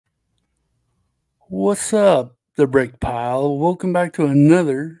What's up, the brick pile? Welcome back to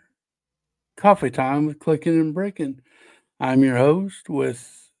another coffee time with Clicking and Bricken. I'm your host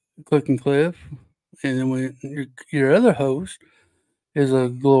with Clicking Cliff, and then your other host is a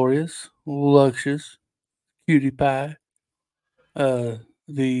glorious, luscious cutie pie, the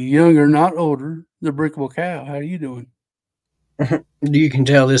younger, not older, the Brickable Cow. How are you doing? You can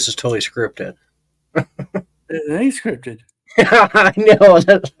tell this is totally scripted. It ain't scripted. I know,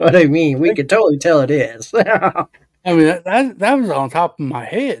 that's what I mean. We can totally tell it is. I mean, that was on top of my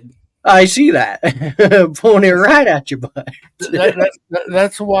head. I see that. Pulling it right at your butt.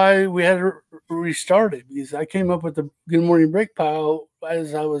 That's why we had to restart it, because I came up with the Good Morning Brick Pile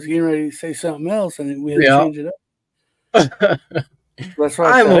as I was getting ready to say something else, and we had to Yeah. change it up. That's why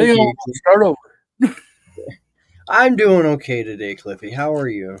I I'm said, hey, okay. start over. I'm doing okay today, Cliffy. How are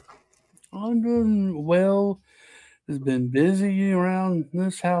you? I'm doing well. It's been busy around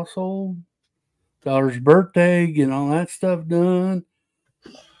this household. Daughter's birthday, getting all that stuff done.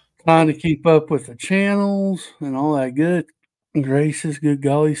 Trying to keep up with the channels and all that good gracious, good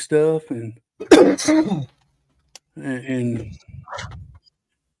golly stuff, and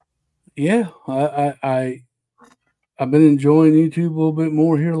yeah, I've been enjoying YouTube a little bit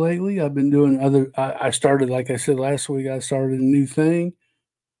more here lately. I've been doing I started, like I said last week, I started a new thing.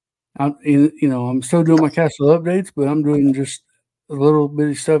 I'm still doing my castle updates, but I'm doing just a little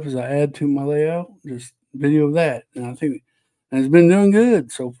bitty stuff as I add to my layout, just video of that. And I think and it's been doing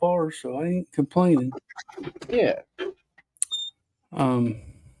good so far, so I ain't complaining. Yeah.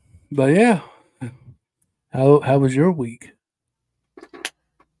 But yeah, how was your week?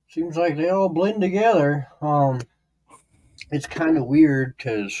 Seems like they all blend together. It's kind of weird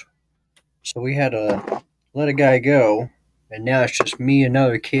because we had to let a guy go, and now it's just me,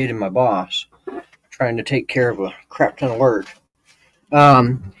 another kid, and my boss trying to take care of a crap ton of work.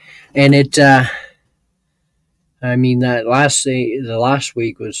 And I mean, the last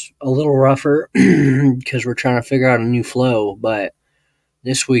week was a little rougher because we're trying to figure out a new flow, but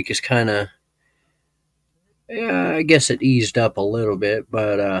this week is kind of, yeah, I guess it eased up a little bit,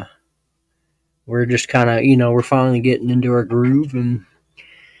 but we're just kind of, we're finally getting into our groove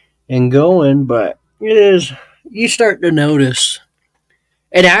and going, but you start to notice,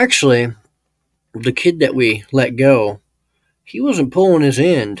 and actually, the kid that we let go, he wasn't pulling his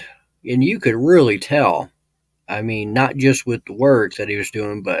end, and you could really tell. I mean, not just with the work that he was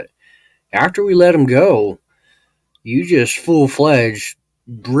doing, but after we let him go, you just full-fledged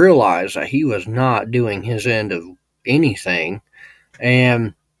realize that he was not doing his end of anything.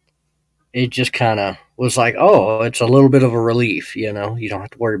 And it just kind of was like, oh, it's a little bit of a relief, you don't have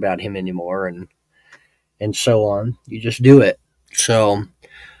to worry about him anymore, and so on. You just do it. So,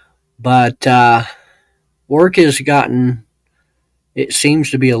 but work has gotten, it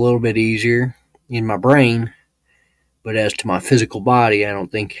seems to be a little bit easier in my brain, but as to my physical body, I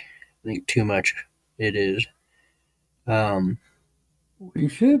don't think too much it is. You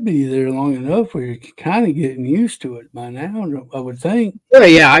should be there long enough where you're kind of getting used to it by now, I would think.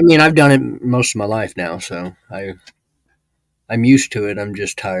 Yeah, I mean, I've done it most of my life now, so I'm used to it. I'm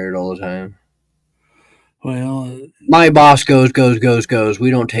just tired all the time. Well, my boss goes.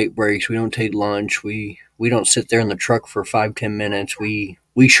 We don't take breaks. We don't take lunch. We don't sit there in the truck for 5-10 minutes. We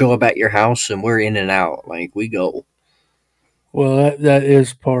show up at your house and we're in and out. Like, we go. Well, that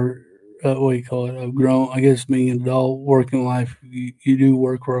is part. What do you call it? Of grown, I guess, being an adult, working life. You do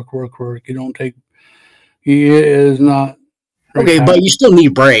work. You don't take. It is not. Okay, but you still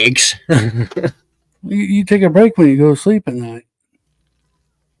need breaks. you take a break when you go to sleep at night.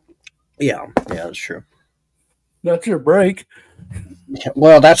 Yeah, that's true. That's your break.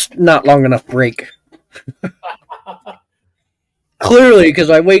 Well, that's not long enough break. Clearly,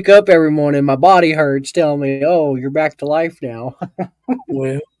 because I wake up every morning, my body hurts, telling me, "Oh, you're back to life now."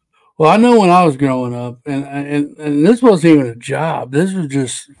 well, I know when I was growing up, and this wasn't even a job. This was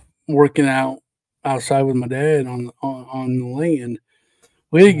just working out outside with my dad on the land.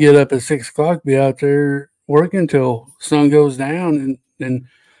 We'd get up at 6 o'clock, be out there working till sun goes down, and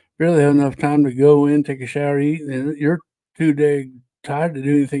really have enough time to go in, take a shower, eat, and you're too dang tired to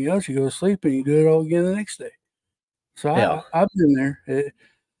do anything else. You go to sleep and you do it all again the next day. So Yeah. I've been there.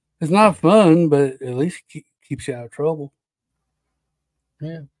 It's not fun, but at least it keeps you out of trouble.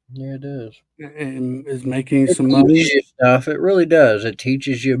 Yeah, it is. And is making some money. Stuff. It really does. It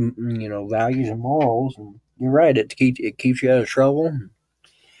teaches you, values and morals. And you're right. It keeps you out of trouble.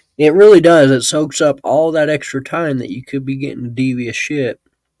 It really does. It soaks up all that extra time that you could be getting devious shit.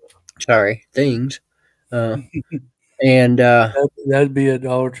 Sorry, things. And that'd be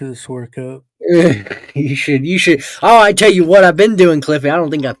 $1 to the swear cup. You should. You should. Oh, I tell you what I've been doing, Cliffy. I don't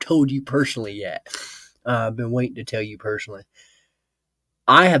think I've told you personally yet. I've been waiting to tell you personally.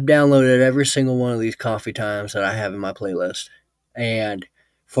 I have downloaded every single one of these coffee times that I have in my playlist, and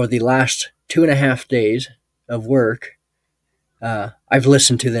for the last 2.5 days of work, I've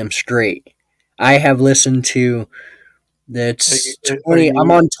listened to them straight. I have listened to that's Are 20. I'm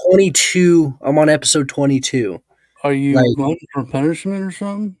you on 22. I'm on episode 22. are you Like glutton for punishment or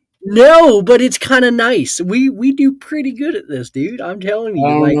something? no, but it's kind of nice. We do pretty good at this, dude. I'm telling I you.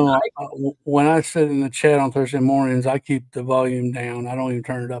 don't Like know. When I sit in the chat on Thursday mornings, I keep the volume down. I don't even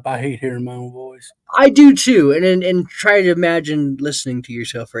turn it up. I hate hearing my own voice. I do too, and try to imagine listening to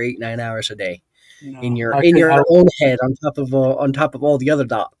yourself for 8 9 hours a day in No, your I in could. your own head on top of all the other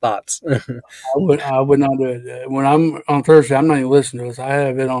thoughts. I would not do it. When I'm on Thursday, I'm not even listening to this. I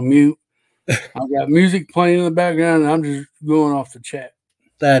have it on mute. I've got music playing in the background, and I'm just going off the chat.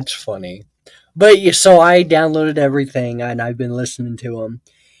 That's funny. But so I downloaded everything and I've been listening to them,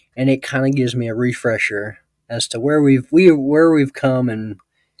 and it kind of gives me a refresher as to where we've come and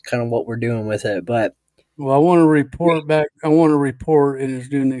kind of what we're doing with it. But Well, I want to report back. I want to report, and it's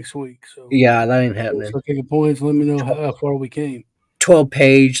due next week. So, yeah, that ain't happening. take a points. Let me know how far we came. 12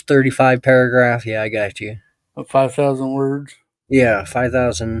 page, 35 paragraph. Yeah, I got you. 5,000 words. Yeah,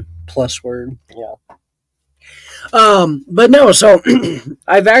 5,000 plus word. Yeah. But no, so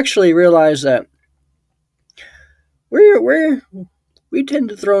I've actually realized that we're we tend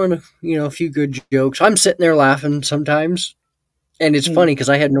to throw in a few good jokes. I'm sitting there laughing sometimes, and it's Hmm. funny because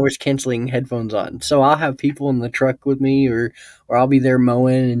I had noise canceling headphones on, so I'll have people in the truck with me, or I'll be there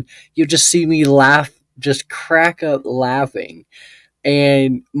mowing, and you'll just see me laugh, just crack up laughing.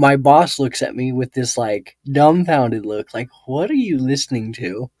 And my boss looks at me with this like dumbfounded look, like, "What are you listening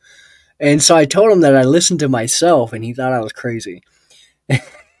to?" And so I told him that I listened to myself, and he thought I was crazy.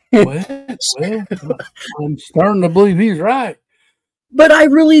 Well, well, I'm starting to believe he's right. But I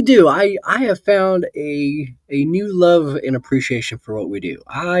really do. I have found a new love and appreciation for what we do.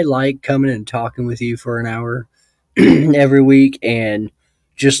 I like coming and talking with you for an hour every week and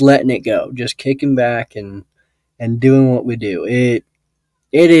just letting it go, just kicking back and doing what we do. It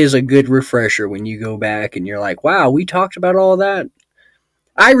is a good refresher when you go back and you're like, wow, we talked about all that.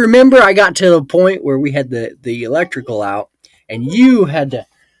 I remember I got to the point where we had the electrical out and you had to,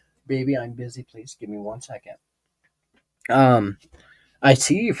 baby, I'm busy. Please give me 1 second. Um, I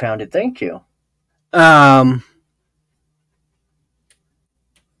see you found it. Thank you. Um,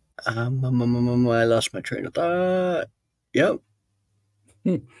 I lost my train of thought. Yep.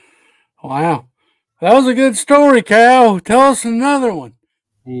 Hmm. Wow. That was a good story, Cal. Tell us another one.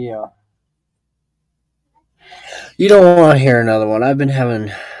 Yeah. You don't want to hear another one. I've been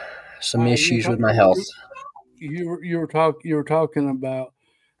having some issues with my health. You were talking about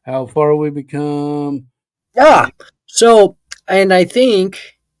how far we become. Ah, so and I think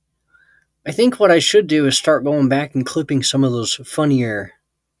what I should do is start going back and clipping some of those funnier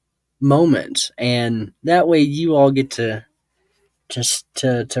moments, and that way you all get to just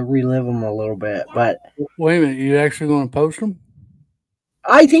to relive them a little bit. But Wait a minute, you actually going to post them?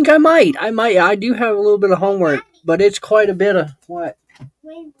 I think I might. I do have a little bit of homework, but it's quite a bit of what.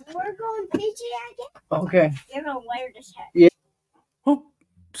 When we're going fishing again, Okay. you're gonna wear this hat. Yeah. Oh,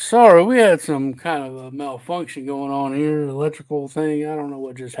 sorry, we had some kind of a malfunction going on here, electrical thing. I don't know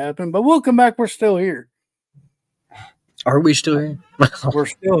what just happened, but we'll come back. We're still here. Are we still here?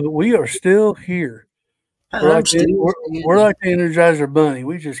 We are still here. We're like the Energizer Bunny.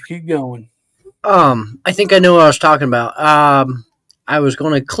 We just keep going. I think I know what I was talking about. I was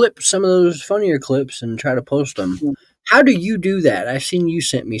going to clip some of those funnier clips and try to post them. How do you do that? I've seen you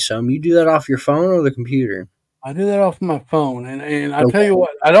sent me some. You do that off your phone or the computer? I do that off my phone, and I tell you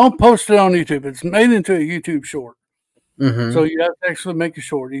what, I don't post it on YouTube. It's made into a YouTube short, Mm-hmm. so you have to actually make a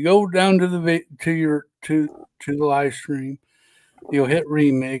short. You go down to to the live stream. You'll hit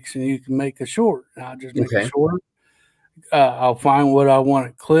remix, and you can make a short. I'll just make a short. I'll find what I want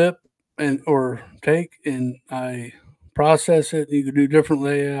to clip and or take, and I process it. You can do different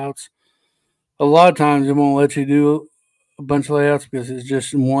layouts. A lot of times, it won't let you do a bunch of layouts because it's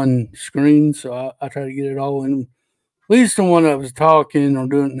just in one screen. So I try to get it all in, at least the one I was talking or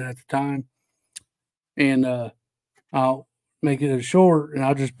doing it at the time, and I'll make it a short, and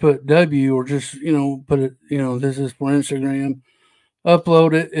I'll just put W or just put it. This is for Instagram.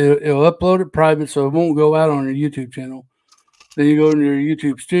 Upload it. It'll upload it private, so it won't go out on your YouTube channel. Then you go into your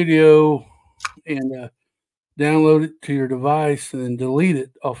YouTube studio and download it to your device, and then delete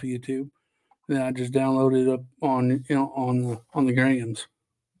it off of YouTube. Then I just download it up on on the grams.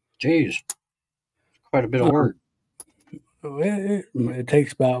 Jeez, quite a bit of work. it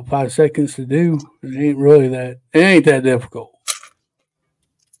takes about 5 seconds to do. It ain't that difficult.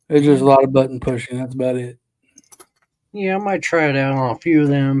 It's just a lot of button pushing. That's about it. Yeah, I might try it out on a few of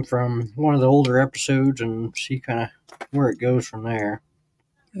them from one of the older episodes and see kind of where it goes from there.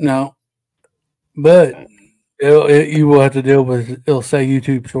 No, but you will have to deal with. It'll say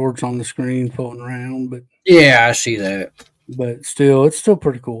YouTube Shorts on the screen floating around, but yeah, I see that. But still, it's still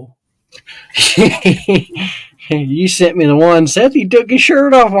pretty cool. You sent me the one. Seth, he took his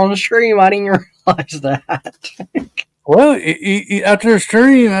shirt off on the stream. I didn't realize that. Well, after the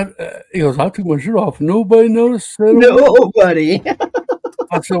stream, he goes, I took my shirt off. Nobody noticed. Nobody.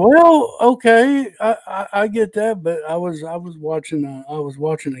 I said, well, okay, I get that, but I was watching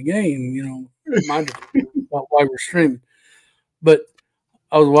a game, while we're streaming, but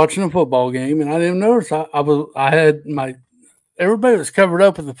I was watching a football game and I didn't notice I had everybody was covered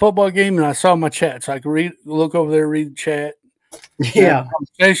up with the football game and I saw my chat, so I could look over there, read the chat, yeah,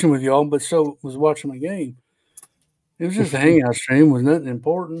 conversation with y'all, but still was watching my game. It was just a hangout stream, was nothing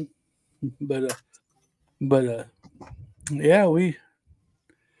important, but yeah,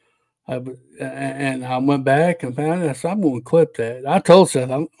 I went back and found it. I said, I'm going to clip that. I told Seth,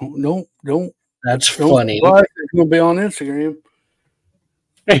 don't. That's funny. It's going to be on Instagram.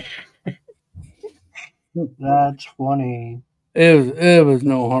 That's funny. It was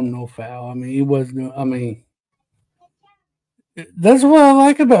no harm, no foul. I mean, he wasn't. I mean, that's what I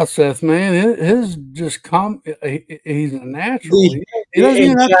like about Seth, man. He's just he's a natural. He doesn't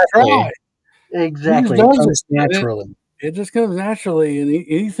even have to try. Exactly. It comes naturally. It just comes naturally, and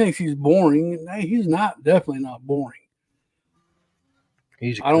he thinks he's boring. He's not. Definitely not boring.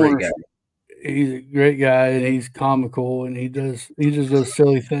 He's a great guy. He's a great guy, and he's comical, and he just does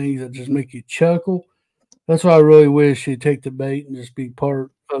silly things that just make you chuckle. That's why I really wish he'd take the bait and just be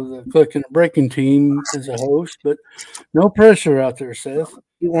part of the Clicken Bricken team as a host. But no pressure out there, Seth.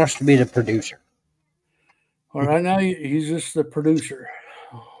 He wants to be the producer. Well, right now he's just the producer.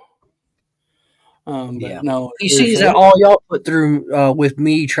 But no, he sees that all y'all put through with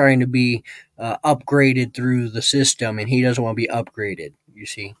me trying to be upgraded through the system, and he doesn't want to be upgraded. You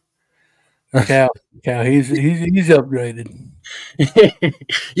see, cow, he's upgraded.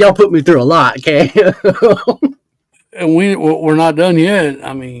 Y'all put me through a lot, okay? And we're not done yet.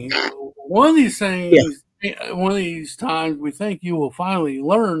 I mean, one of these things, one of these times, we think you will finally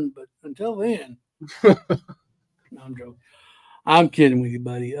learn, but until then, no, I'm joking. I'm kidding with you,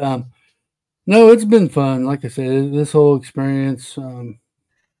 buddy. No, it's been fun. Like I said, this whole experience.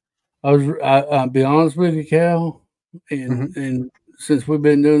 I'll be honest with you, Cal, and since we've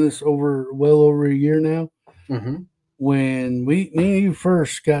been doing this well over a year now, when me and you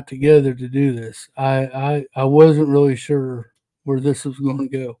first got together to do this, I wasn't really sure where this was going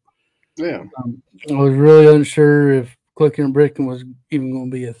to go. Yeah, I was really unsure if Clicken Bricken was even going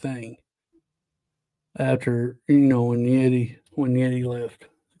to be a thing after when Yeti left.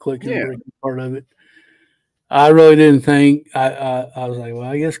 Clicken Bricken part of it. I really didn't think. I was like, well,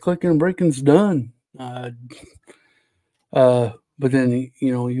 I guess Clicken Bricken's done. But then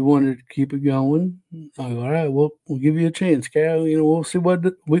you wanted to keep it going. I go, all right, we'll give you a chance, Cal. We'll see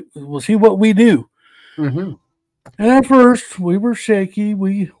what we do. And at first, we were shaky.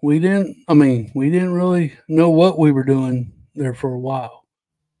 We didn't really know what we were doing there for a while.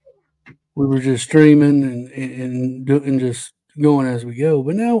 We were just streaming and just going as we go.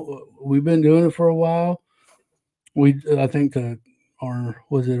 But now we've been doing it for a while. I think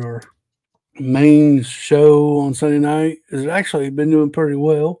our main show on Sunday night has actually been doing pretty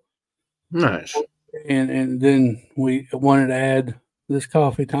well. Nice. And then we wanted to add this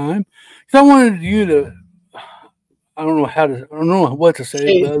coffee time because I wanted you to. I don't know what to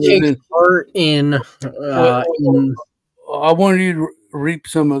say. Take part in. I wanted you to reap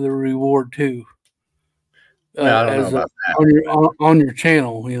some of the reward too. I don't know about that. On your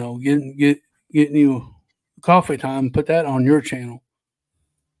channel, getting you coffee time. Put that on your channel.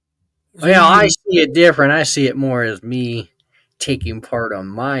 Well, I see it different. I see it more as me taking part on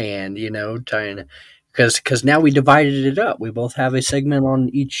my end, trying to, because now we divided it up. We both have a segment on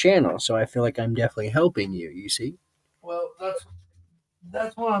each channel, so I feel like I'm definitely helping you. You see? Well,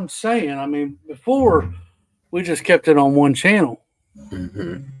 that's what I'm saying. I mean, before we just kept it on one channel,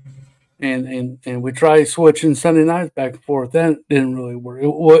 and we tried switching Sunday nights back and forth. That didn't really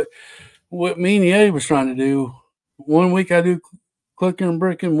work. What me and Yeti was trying to do. One week I do Clicken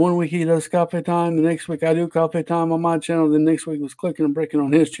Bricken. 1 week he does coffee time. The next week I do coffee time on my channel. The next week was Clicken Bricken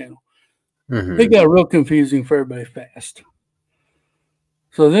on his channel. It got real confusing for everybody fast.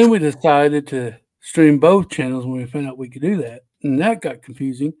 So then we decided to stream both channels when we found out we could do that. And that got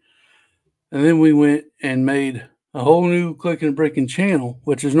confusing. And then we went and made a whole new Clicken Bricken channel,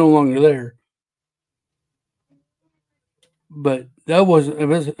 which is no longer there. But that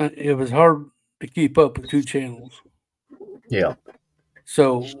it was hard to keep up with 2 channels. Yeah.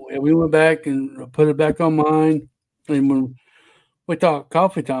 So we went back and put it back on mine. And when we talked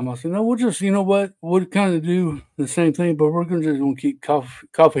coffee time, I said, no, we'll just, you know what, we'll kind of do the same thing, but we're just going to keep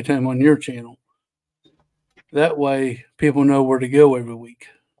coffee time on your channel. That way people know where to go every week.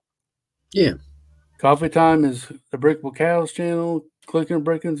 Yeah. Coffee time is TheBrickableCow's channel, Clicken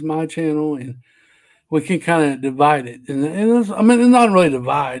Bricken's my channel, and we can kind of divide it. And it's not really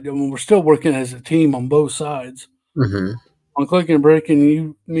divide. I mean, we're still working as a team on both sides. Mm-hmm. On Clicken Bricken,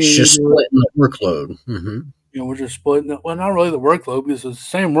 me it's and just you splitting the workload. Mm-hmm. You know, we're just splitting it. Well, not really the workload because it's the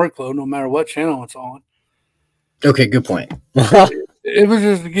same workload no matter what channel it's on. Okay, good point. It was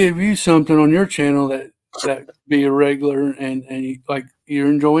just to give you something on your channel that be a regular and like you're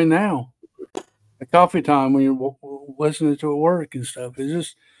enjoying now. The coffee time when you're listening to it work and stuff. It's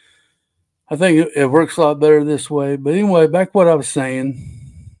just, I think it works a lot better this way. But anyway, back to what I was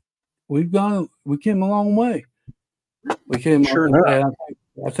saying. We came a long way. We came Sure enough.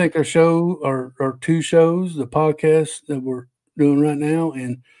 I think our show, our 2 shows, the podcast that we're doing right now,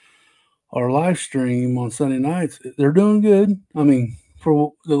 and our live stream on Sunday nights, they're doing good. I mean,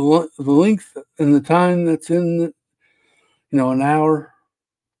 for the length and the time that's in, an hour,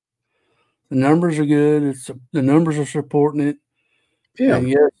 the numbers are good. The numbers are supporting it. Yeah. And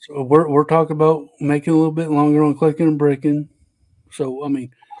yes, we're talking about making a little bit longer on Clicking and Bricking. So I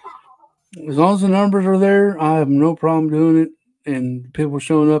mean, as long as the numbers are there, I have no problem doing it, and people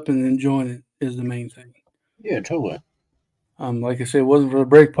showing up and enjoying it is the main thing. Yeah, totally. Like I said, it wasn't for the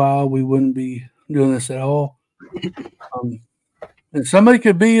break pile, we wouldn't be doing this at all. And somebody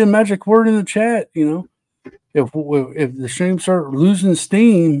could be a magic word in the chat, If the stream start losing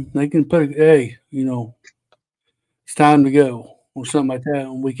steam, they can put, hey, it's time to go or something like that,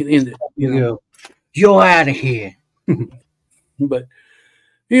 and we can end it. You're out of here. But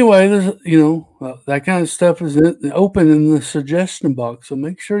anyway, there's that kind of stuff is open in the suggestion box. So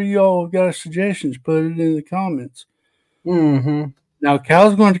make sure you all got suggestions, put it in the comments. Mm-hmm. Now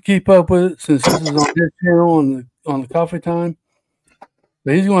Cal's going to keep up with it since this is on his channel on the coffee time.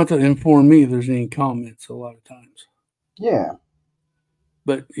 But he's going to have to inform me if there's any comments a lot of times. Yeah.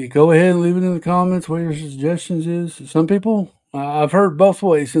 But you go ahead and leave it in the comments what your suggestions is. Some people, I've heard both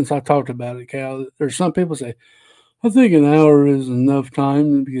ways since I talked about it, Cal. There's some people say, I think an hour is enough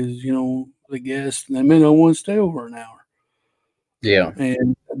time because, the guests, they may not want to stay over an hour. Yeah.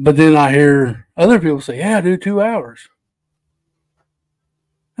 But then I hear other people say, yeah, do 2 hours.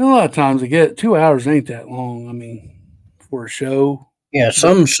 And a lot of times 2 hours ain't that long. I mean, for a show. Yeah,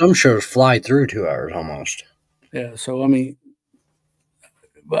 some shows fly through 2 hours almost. Yeah, so I mean,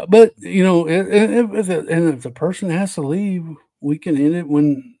 but if the person has to leave, we can end it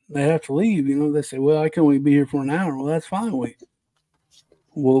when they have to leave. They say, well, I can only be here for an hour. Well, that's fine.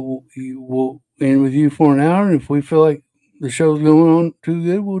 We'll end with you for an hour, and if we feel like the show's going on too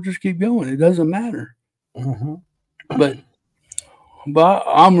good, we'll just keep going. It doesn't matter. Mm-hmm. But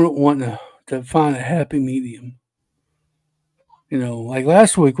I'm wanting to find a happy medium. Like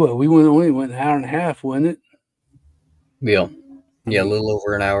last week, we only went an hour and a half, wasn't it? Yeah, a little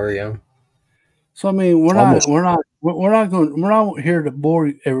over an hour. Yeah. So I mean, we're not here to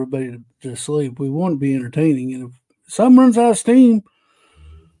bore everybody to sleep. We want to be entertaining, and if something runs out of steam,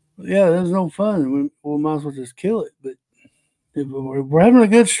 yeah, there's no fun. We might as well just kill it. But if we're having a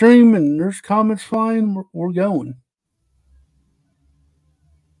good stream and there's comments flying, we're going.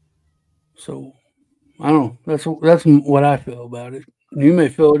 So I don't know. That's what I feel about it. You may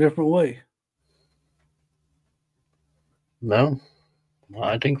feel a different way. No,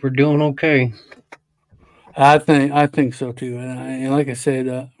 I think we're doing okay. I think so too. And like I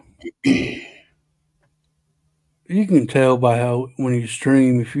said, you can tell by how when you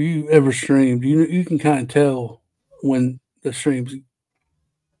stream, if you ever streamed, you can kind of tell when the stream's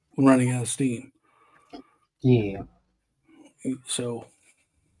running out of steam. Yeah. So,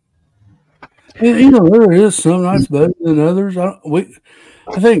 and, there is some nights better than others. I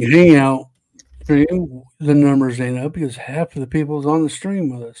think Hangout stream, the numbers ain't up because half of the people's on the stream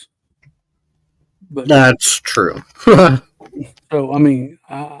with us. But that's true. So I mean,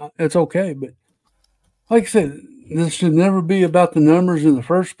 it's okay. But like I said, this should never be about the numbers in the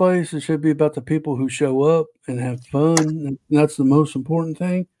first place. It should be about the people who show up and have fun. And that's the most important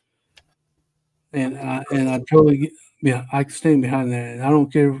thing. And I totally I can stand behind that. And I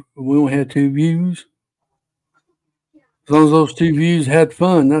don't care if we only had 2 views. As long as those 2 views had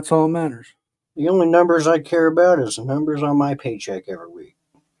fun, that's all that matters. The only numbers I care about is the numbers on my paycheck every week.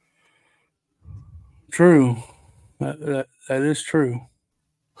 True. That is true.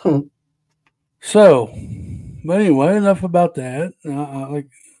 So, but anyway, enough about that.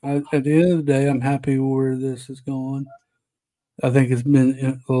 At the end of the day, I'm happy where this is going. I think it's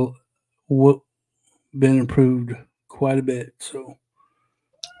been improved quite a bit. So,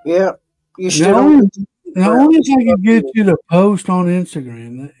 Yeah, you still now, don't. only if I could get you to post on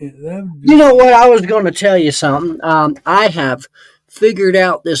Instagram. That would You know what? I was going to tell you something. I have figured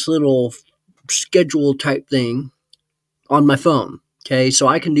out this little schedule type thing on my phone. Okay, so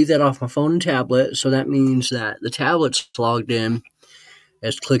I can do that off my phone and tablet. So that means that the tablet's logged in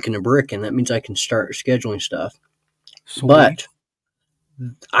as Clicking and Bricken. That means I can start scheduling stuff. sweet. But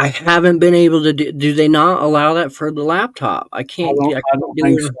I haven't been able to do they not allow that for the laptop? I can't. I don't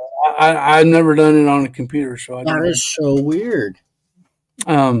think so. I've never done it on a computer, so I don't That know. is so weird.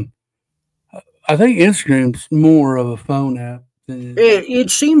 I think Instagram's more of a phone app than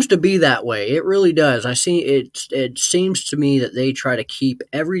It seems to be that way. It really does. I see it. It seems to me that they try to keep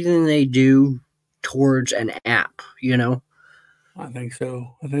everything they do towards an app. You know. I think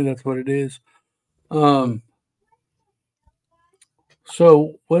so. I think that's what it is.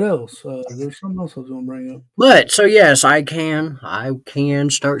 So what else? There's something else I was going to bring up. But so yes, I can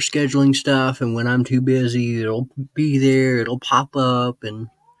start scheduling stuff, and when I'm too busy, it'll be there. It'll pop up, and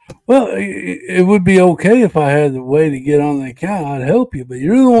Well, it would be okay if I had the way to get on the account. I'd help you, but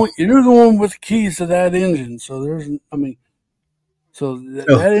you're the one. You're the one with the keys to that engine. So there's, so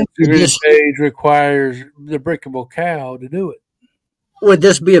that Instagram page requires the Brickable Cow to do it. Would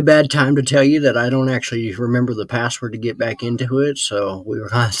this be a bad time to tell you that I don't actually remember the password to get back into it? So we were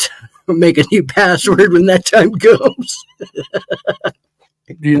going to make a new password when that time comes.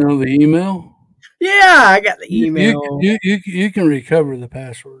 Do you know the email? Yeah, I got the email. You can recover the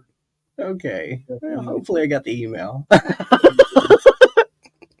password. Okay. Well, hopefully I got the email.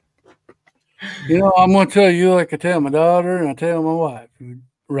 You know, I'm going to tell you like I tell my daughter and I tell my wife.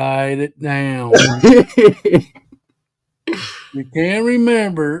 Write it down. You can't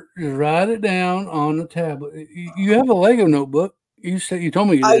remember, just write it down on the tablet. You have a Lego notebook. You told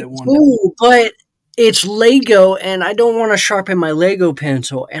me you did it one time. But it's Lego, and I don't want to sharpen my Lego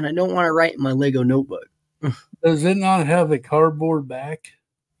pencil, and I don't want to write in my Lego notebook. Does it not have a cardboard back?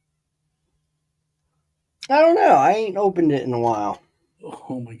 I don't know. I ain't opened it in a while.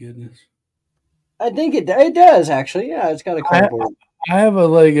 Oh my goodness! I think it does actually. Yeah, it's got a cardboard. I have a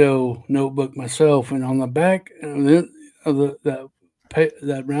Lego notebook myself, and on the back of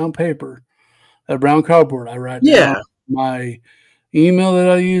that brown paper, that brown cardboard, I write down my email that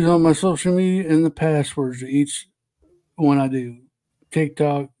I use on my social media and the passwords to each one I do.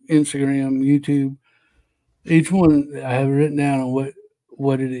 TikTok, Instagram, YouTube. Each one I have written down on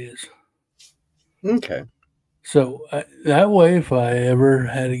what it is. Okay. So that way, if I ever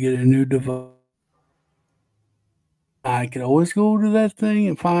had to get a new device, I could always go to that thing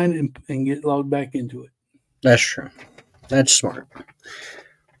and find and get logged back into it. That's true. That's smart.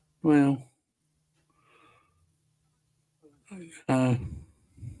 Well,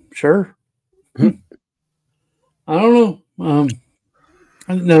 sure. I don't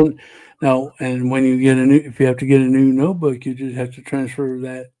know. No. And when you get if you have to get a new notebook, you just have to transfer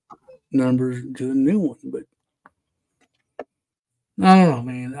that numbers to the new one. But I don't know,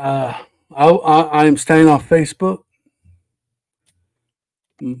 man. I'm staying off Facebook.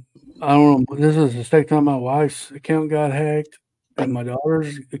 I don't know. This is the second time my wife's account got hacked, and my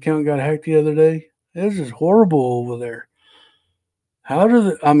daughter's account got hacked the other day. This is horrible over there. How does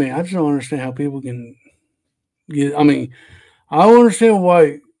it? I just don't understand how people can get. I don't understand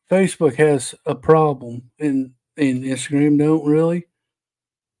why Facebook has a problem and Instagram don't really.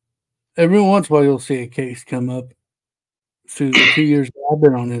 Every once in a while, you'll see a case come up through the 2 years I've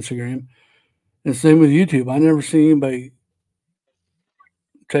been on Instagram. And same with YouTube. I never seen anybody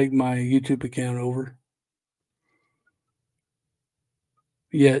take my YouTube account over.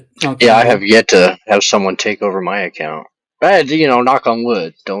 Yet. Yeah, I have yet to have someone take over my account. But, knock on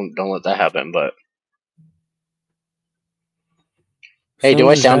wood. Don't let that happen, but. Hey, do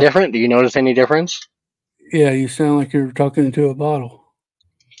I sound different? Do you notice any difference? Yeah, you sound like you're talking into a bottle.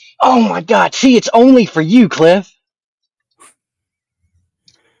 Oh my God! See, it's only for you, Cliff.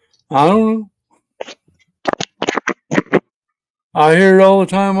 I don't know. I hear it all the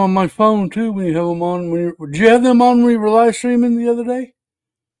time on my phone too. When you have them on, did you have them on when you were live streaming the other day?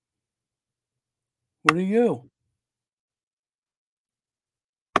 Where do you go?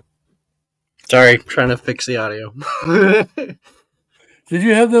 Sorry, trying to fix the audio. Did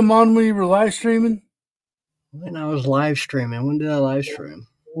you have them on when you were live streaming? When I was live streaming. When did I live stream?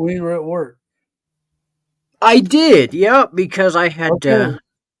 When you were at work. I did, yeah, because I had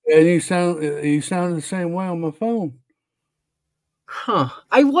And you sounded the same way on my phone. Huh.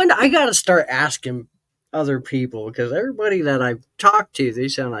 I wonder. I gotta start asking other people because everybody that I've talked to, they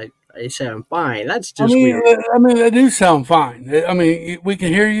sound fine. That's just weird. I mean, they do sound fine. I mean, we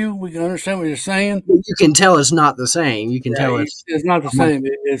can hear you. We can understand what you're saying. You can tell it's not the same. You can tell it's not the a much- same.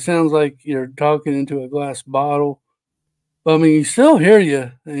 It sounds like you're talking into a glass bottle. But I mean, you still hear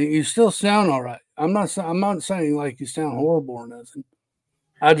you, and you still sound all right. I'm not saying like you sound horrible or nothing.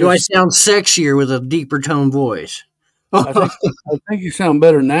 Do I sound sexier with a deeper tone voice? I think you sound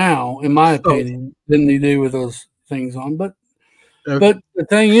better now, in my opinion, than you do with those things on. But Okay. but the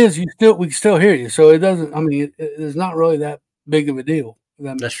thing is, we can still hear you, so it doesn't. I mean, it's not really that big of a deal. If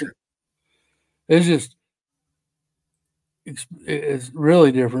that makes That's sense. true. It's just it's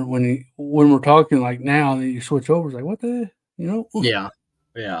really different when we're talking like now, and then you switch over. It's like, what the, you know? Yeah.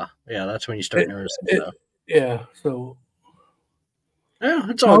 That's when you start noticing stuff. Yeah. So Yeah,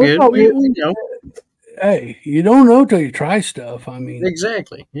 it's all good. We know. Hey, you don't know till you try stuff. I mean,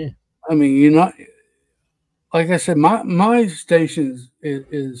 Exactly. Yeah. I mean, you're not, like I said, my station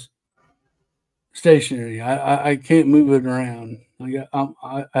is stationary. I can't move it around. I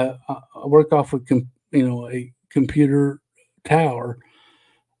work off a a computer tower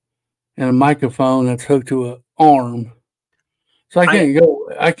and a microphone that's hooked to an arm, so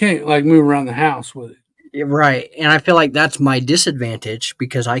I can't like move around the house with it. Right, and I feel like that's my disadvantage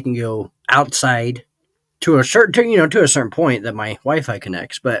because I can go outside to a certain point that my Wi-Fi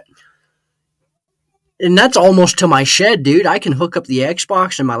connects, and that's almost to my shed, dude. I can hook up the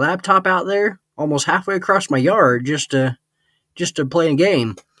Xbox and my laptop out there, almost halfway across my yard, just to play a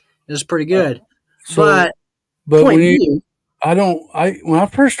game. It's pretty good. But when I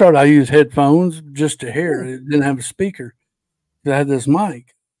first started, I used headphones just to hear. It didn't have a speaker. It had this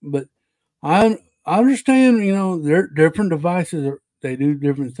mic, but I understand. They're different devices. They do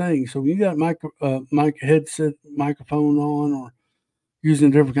different things. So when you got mic headset microphone on, or using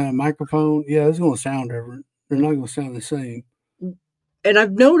a different kind of microphone, yeah, it's going to sound different. They're not going to sound the same. And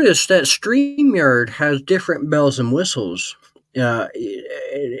I've noticed that StreamYard has different bells and whistles, in a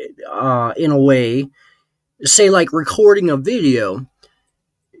way. Say like recording a video.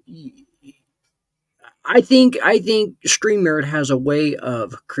 I think StreamYard has a way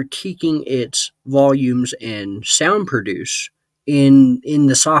of critiquing its volumes and sound produce in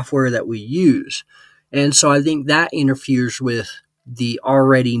the software that we use. And so I think that interferes with the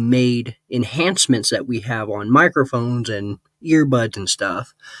already made enhancements that we have on microphones and earbuds and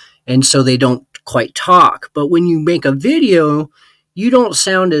stuff. And so they don't quite talk. But when you make a video, you don't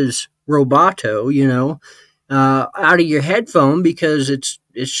sound as roboto, out of your headphone because it's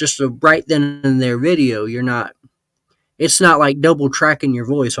just a right then and there video. It's not like double tracking your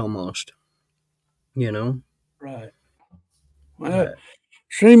voice almost, Right. Well,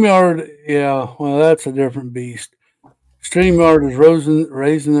 StreamYard, yeah, well, that's a different beast. StreamYard is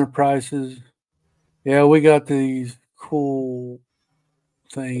raising their prices. Yeah, we got these cool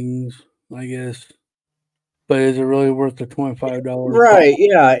things, I guess. But is it really worth the $25? Right,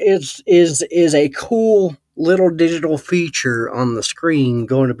 yeah. Is a cool little digital feature on the screen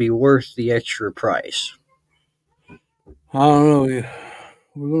going to be worth the extra price? I don't know.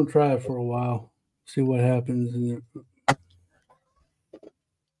 We're going to try it for a while, see what happens.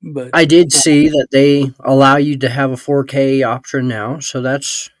 But I did see that they allow you to have a 4K option now, so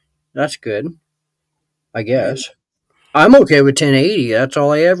that's good, I guess. I'm okay with 1080. That's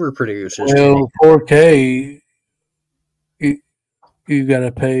all I ever produce is 1080. 4K, you got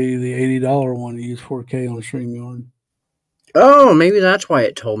to pay the $80 one to use 4K on StreamYard. Oh, maybe that's why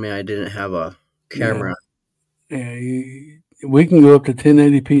it told me I didn't have a camera. Yeah, we can go up to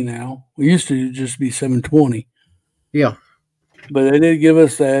 1080p now. We used to just be 720. Yeah. But they did give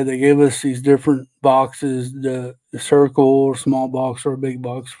us that. They gave us these different boxes, the circle or small box or a big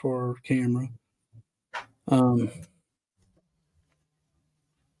box for camera. So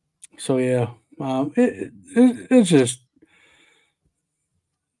yeah, it's just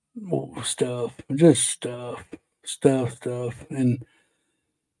stuff, stuff, and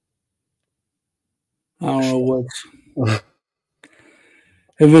I don't know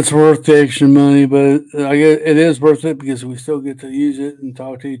if it's worth the extra money, but I guess it is worth it because we still get to use it and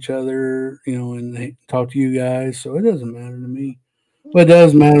talk to each other, and talk to you guys. So it doesn't matter to me. Well, it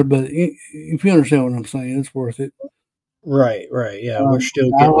does matter, but if you understand what I'm saying, it's worth it. Right. Yeah, we're still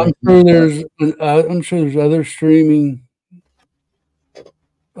getting. I'm sure there's other streaming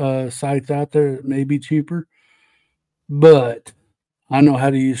sites out there that may be cheaper, but I know how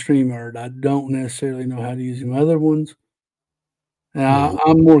to use StreamYard. I don't necessarily know how to use them other ones. And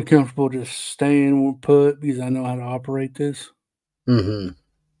I'm more comfortable just staying put because I know how to operate this. Mm-hmm.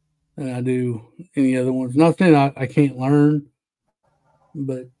 than I do any other ones. Not saying I can't learn,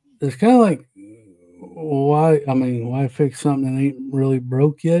 but it's kind of like why fix something that ain't really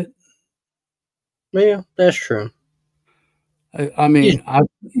broke yet? Yeah, that's true. I mean, I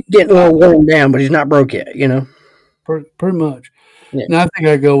Getting a little worn down, but he's not broke yet, you know? pretty much. Yeah. Now I think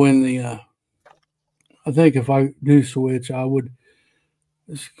I go in the. I think if I do switch, I would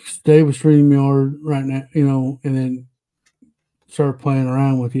stay with StreamYard right now, and then start playing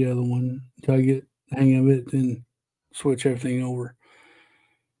around with the other one until I get the hang of it, then switch everything over.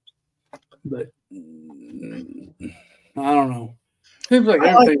 But I don't know. Seems like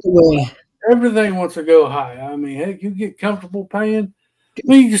everything wants to go high. I mean, heck, you get comfortable paying. I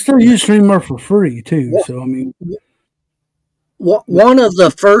mean, you can still use StreamYard for free too. So I mean, one of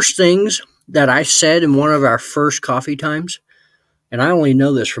the first things that I said in one of our first coffee times, and I only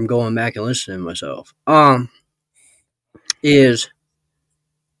know this from going back and listening to myself, is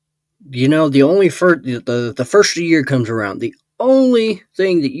the first of the year comes around. The only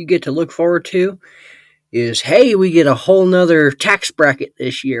thing that you get to look forward to is, hey, we get a whole nother tax bracket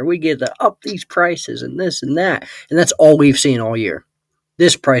this year. We get to up these prices and this and that. And that's all we've seen all year.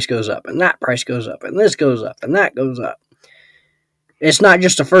 This price goes up and that price goes up and this goes up and that goes up. It's not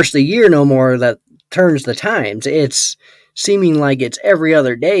just the first of the year no more that turns the times. It's seeming like it's every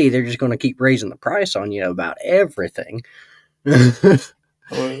other day. They're just going to keep raising the price on you about everything. It's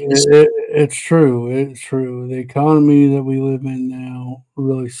true. It's true. The economy that we live in now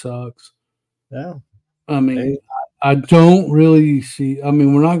really sucks. Yeah. I mean, I don't really see. I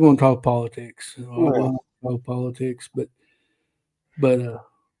mean, we're not going to talk politics. I don't want to talk politics, but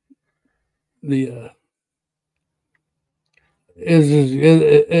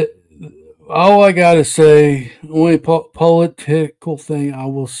all I gotta say, only political thing I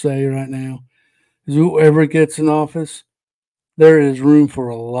will say right now is whoever gets in office, there is room for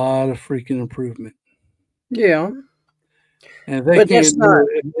a lot of freaking improvement. Yeah. And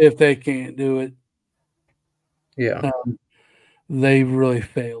if they can't do it, yeah, they've really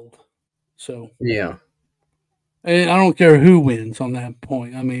failed. So yeah, and I don't care who wins on that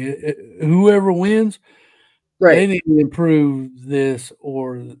point. I mean, whoever wins, right? They need to improve this,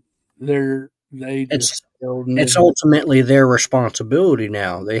 or they just failed. It's ultimately their responsibility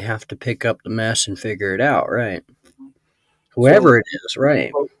now. They have to pick up the mess and figure it out, right? Whoever it is,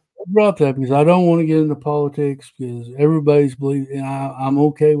 right? I brought that because I don't want to get into politics because everybody's believing, and I'm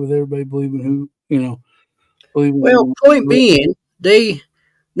okay with everybody believing believing. Well, point being,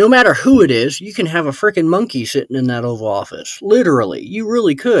 no matter who it is, you can have a freaking monkey sitting in that Oval Office. Literally, you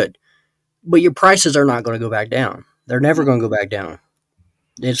really could. But your prices are not going to go back down. They're never going to go back down.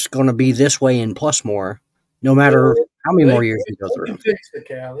 It's going to be this way and plus more, no matter how many more years you go through. Fix the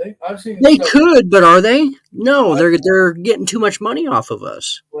cow. They could, but are they? No, they're getting too much money off of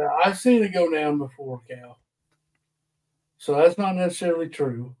us. Well, I've seen it go down before, Cal. So that's not necessarily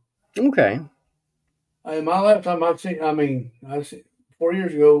true. Okay. In my lifetime, I've seen 4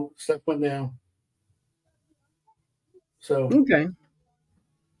 years ago, stuff went down. So okay.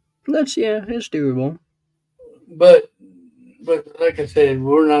 It's doable. But like I said,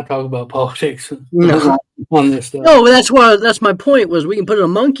 we're not talking about politics on this stuff. No, that's my point. Was we can put a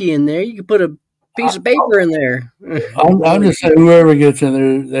monkey in there. You can put a piece of paper in there. I'm just saying, whoever gets in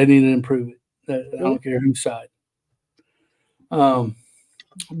there, they need to improve it. I don't care whose side. But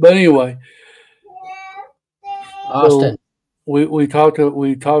anyway, Austin, so we talked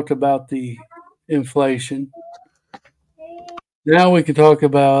about the inflation. Now we can talk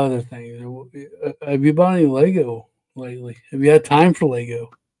about other things. Have you bought any Lego lately? Have you had time for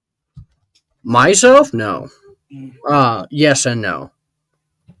Lego? Myself? No. Yes and no.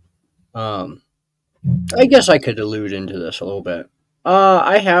 I guess I could allude into this a little bit.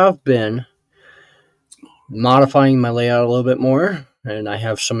 I have been modifying my layout a little bit more, and I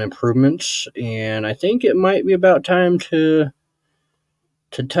have some improvements, and I think it might be about time to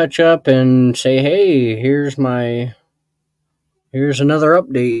touch up and say, hey, here's another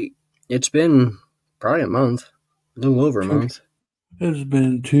update. It's been probably a month, a little over a month. It's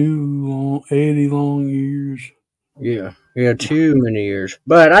been 80 long years. Yeah, too many years.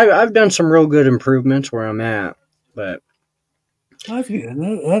 But I've done some real good improvements where I'm at. But that's good.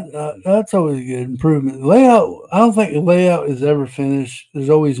 That's always a good improvement. Layout. I don't think the layout is ever finished. There's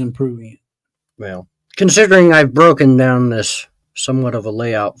always improving it. Well, considering I've broken down this somewhat of a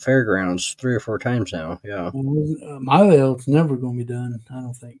layout fairgrounds 3 or 4 times now. Yeah, my layout's never going to be done. I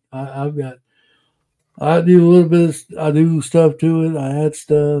don't think. I do a little bit. I do stuff to it. I add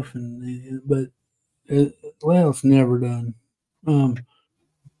stuff, but layout's never done.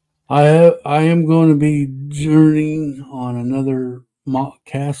 I am going to be journeying on another mock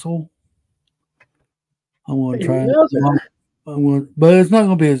castle. I'm going to try it. Another. But it's not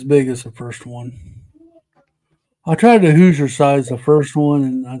going to be as big as the first one. I tried to Hoosier size the first one,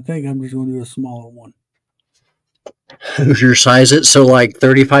 and I think I'm just going to do a smaller one. Hoosier size it, so like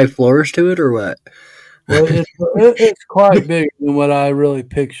 35 floors to it, or what? Well, it's quite bigger than what I really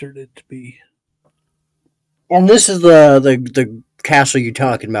pictured it to be. And this is the castle you're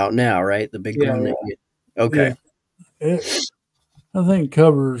talking about now, right? The big Yeah, one. yeah. Okay. Yeah. I think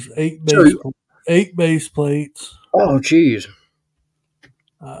covers 8 base plates. Oh, geez.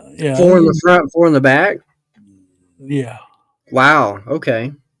 Yeah. 4 in the front, 4 in the back. Yeah. Wow.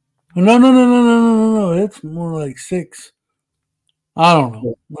 Okay. No. It's more like 6. I don't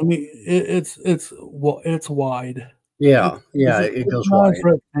know. I mean, it's wide. Yeah. It goes it's a wide. nice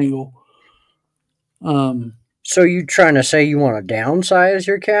rectangle. So you trying to say you want to downsize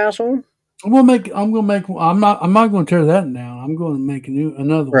your castle? I'm not going to tear that down. I'm going to make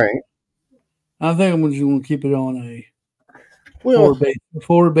another one. Right. I think I'm just going to keep it on a Well,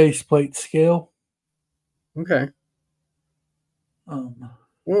 4 base plate scale. okay.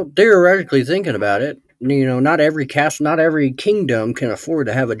 Well, theoretically thinking about it, not every castle, not every kingdom can afford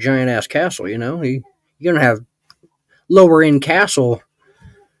to have a giant ass castle. You're gonna have lower end castle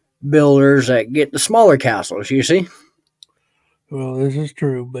builders that get the smaller castles. You see? Well, this is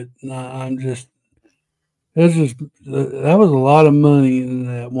true, but that was a lot of money in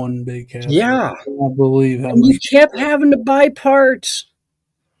that one big castle. Yeah, I can't believe how and much. you kept having to buy parts.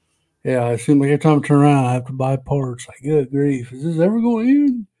 Yeah, it seems like every time I turn around, I have to buy parts. Like, good grief, is this ever going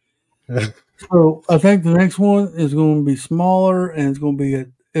to end? So I think the next one is going to be smaller, and it's going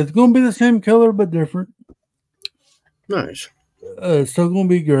to be the same color but different. Nice. It's still going to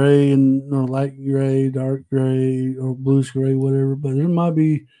be gray or light gray, dark gray, or bluish gray, whatever. But there might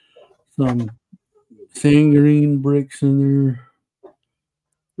be some sand green bricks in there.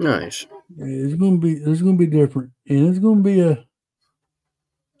 Nice. It's going to be different, and it's going to be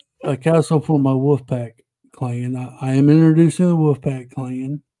a castle for my Wolfpack clan. I am introducing the Wolfpack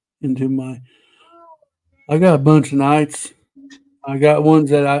clan into my. I got a bunch of knights. I got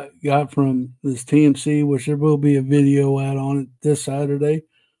ones that I got from this TMC, which there will be a video out on it this Saturday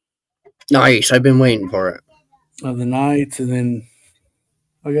Nice. I've been waiting for it. of the knights, and then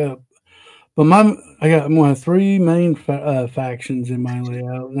I got my 3 main factions in my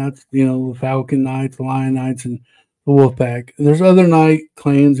layout, and that's the Falcon Knights, the Lion Knights, and the Wolfpack. There's other knight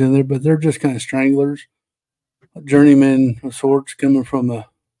clans in there, but they're just kind of stranglers, journeymen of sorts coming from a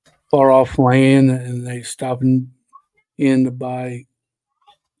far off land, and they stopping in to buy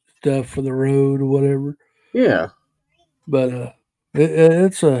stuff for the road or whatever. Yeah. But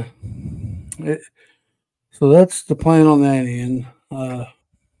so that's the plan on that end.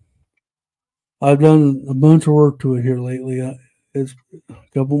 I've done a bunch of work to it here lately. It's a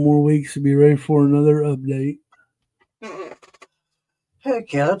couple more weeks to be ready for another update.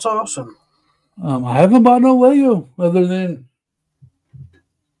 Heck yeah, that's awesome. I haven't bought no Lego other than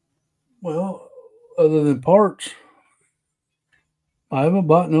parts. I haven't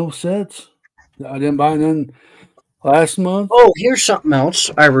bought no sets. I didn't buy none last month. Oh, here's something else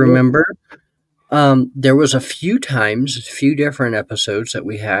I remember. There was a few different episodes that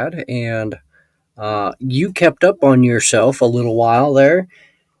we had, and you kept up on yourself a little while there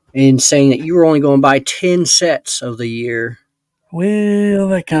in saying that you were only going to buy 10 sets of the year. Well,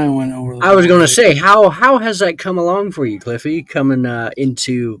 that kind of went over. I was going to say, how has that come along for you, Cliffy, coming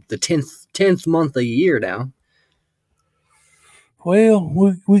into the 10th month of the year now? Well,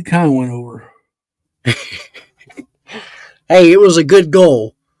 we kind of went over. Hey, it was a good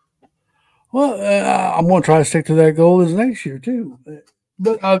goal. Well, I'm going to try to stick to that goal this next year too.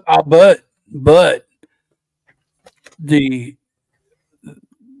 But but the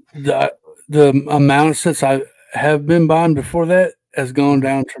amount of sets I have been buying before that has gone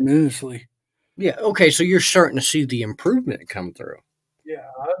down tremendously. Yeah. Okay. So you're starting to see the improvement come through. Yeah.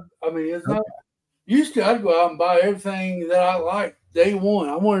 I mean, it's not. Used to, I'd go out and buy everything that I liked day one.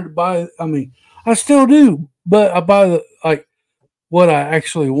 I wanted to buy. I mean, I still do, but I buy what I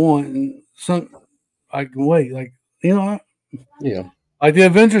actually want, and some I can wait. Yeah. Like the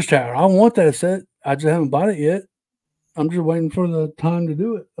Avengers Tower. I want that set. I just haven't bought it yet. I'm just waiting for the time to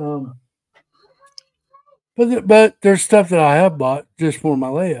do it. But there's stuff that I have bought just for my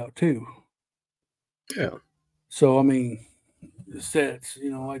layout too. Yeah. So I mean, the sets.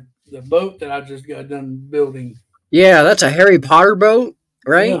 Like the boat that I just got done building. Yeah, that's a Harry Potter boat,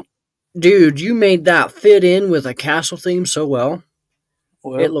 right? Yeah. Dude, you made that fit in with a castle theme so well.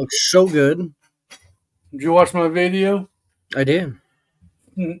 It looks so good. Did you watch my video? I did.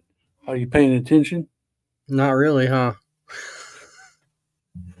 Are you paying attention? Not really, huh?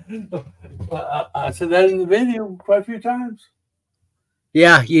 I said that in the video quite a few times.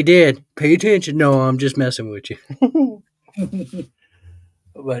 Yeah, you did. Pay attention. No, I'm just messing with you.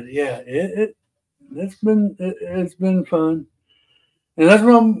 But yeah, it's been fun, and that's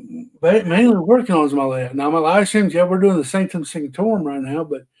what I'm mainly working on is my layout. Now my live streams, yeah, we're doing the Sanctum Sanctorum right now,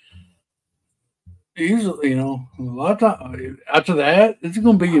 but usually, a lot of time after that, it's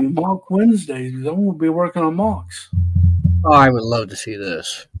going to be in mock Wednesdays because I'm going to be working on mocks. Oh, I would love to see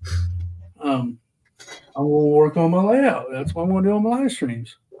this. I'm going to work on my layout. That's what I'm going to do on my live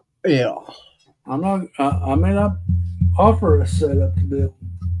streams. Yeah. I'm not. I may not offer a setup to build.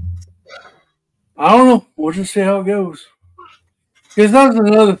 I don't know. We'll just see how it goes. Because that's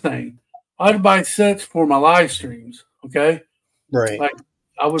another thing. I'd buy sets for my live streams. Okay, Right. like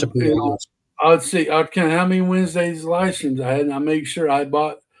I would, I would see. I'd count how many Wednesdays live streams I had, and I make sure I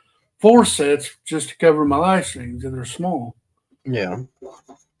bought 4 sets just to cover my live streams if they're small. Yeah.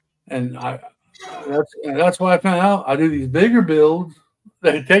 And that's why I found out I do these bigger builds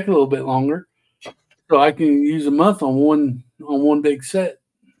that take a little bit longer, so I can use a month on one big set,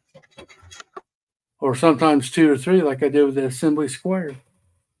 or sometimes 2 or 3, like I did with the Assembly Square.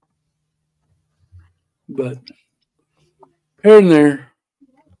 But here and there,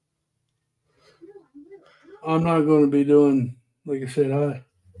 I'm not going to be doing, like I said,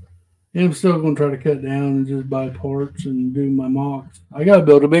 I'm still going to try to cut down and just buy parts and do my MOCS. I got to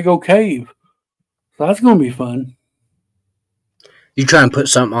build a big old cave. So that's going to be fun. You try and put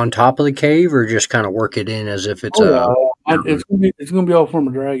something on top of the cave, or just kind of work it in as if it's it's going to be all form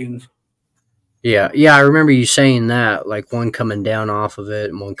of dragons. Yeah, I remember you saying that, like one coming down off of it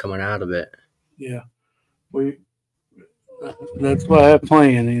and one coming out of it. Yeah, that's what I have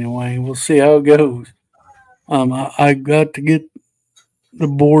planned anyway. We'll see how it goes. I got to get the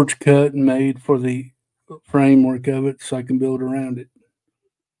boards cut and made for the framework of it, so I can build around it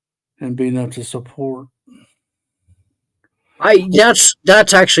and be enough to support.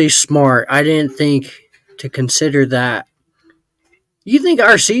 That's actually smart. I didn't think to consider that. You think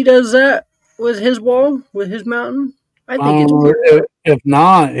RC does that with his wall, with his mountain? I think if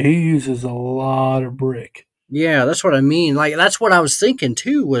not, he uses a lot of brick. Yeah, that's what I mean. Like that's what I was thinking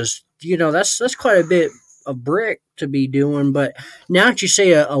too. Was that's quite a bit of brick to be doing. But now that you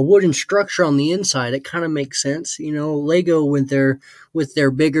say a wooden structure on the inside, it kind of makes sense. Lego with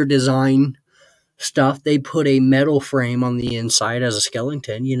their bigger design stuff, they put a metal frame on the inside as a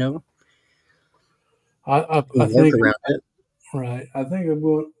skeleton. I think around it. Right. I think I'm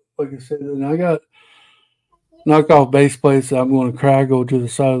going. Like I said, and I got knock off base plates. I'm going to go to the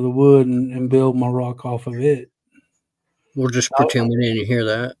side of the wood and build my rock off of it. We'll just pretend we didn't hear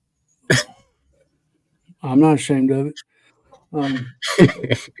that. I'm not ashamed of it.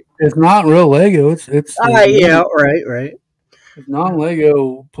 It's not real Lego. It's yeah, right. It's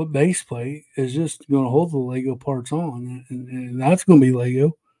non-Lego base plate. It's just going to hold the Lego parts on, and that's going to be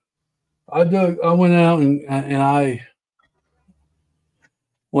Lego. I went out and I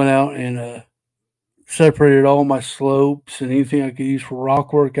went out and separated all my slopes and anything I could use for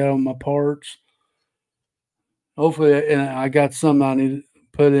rock work out of my parts. Hopefully, and I got some I need to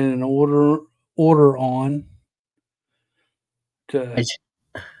put in an order on.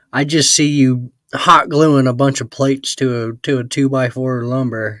 I just see you hot gluing a bunch of plates to a 2x4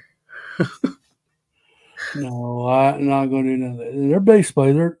 lumber. No, I'm not going to do none of that. They're base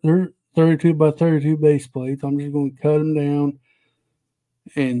plates. They're 32 by 32 base plates. I'm just going to cut them down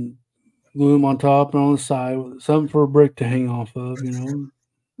and glue them on top and on the side with something for a brick to hang off of.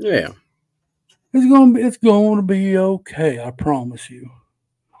 Yeah, it's going to be okay. I promise you.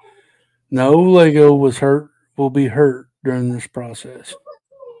 No Lego will be hurt during this process.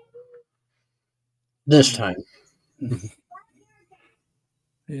 This time.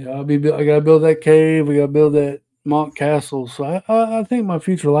 Yeah, I got to build that cave. We got to build that mock castle. So I think my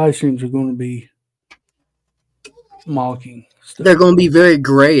future live streams are going to be mocking stuff. They're going to be very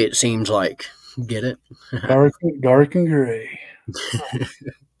gray, it seems like. Get it? dark and gray.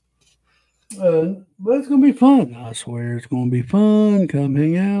 But it's going to be fun. I swear it's going to be fun. Come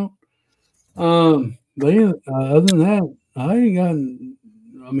hang out. But yeah, other than that,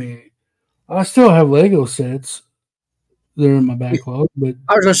 I still have Lego sets. They're in my backlog, but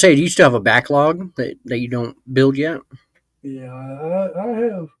I was going to say, do you still have a backlog that you don't build yet? Yeah,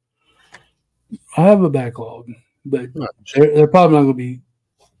 I have a backlog, but they're probably not going to be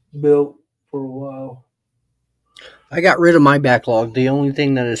built for a while. I got rid of my backlog. The only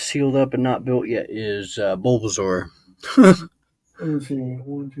thing that is sealed up and not built yet is Bulbasaur. Let me see.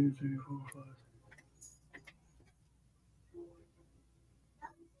 1, 2, 3, 4, 5.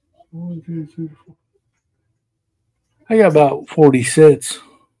 1, 2, 3, 4. I got about 40 sets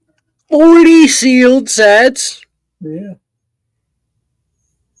 40 sealed sets. Yeah.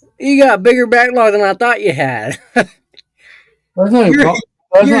 You got a bigger backlog than I thought you had. That's not even. You're,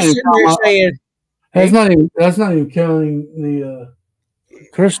 That's you're not even. sitting there saying, That's not even. That's not even counting the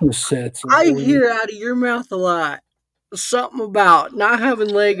Christmas sets. I hear out of your mouth a lot something about not having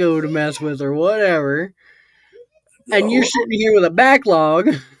Lego to mess with or whatever, and you're sitting here with a backlog.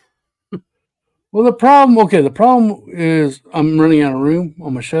 Well, the problem is I'm running out of room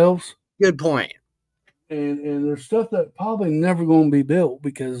on my shelves, Good point. and there's stuff that probably never going to be built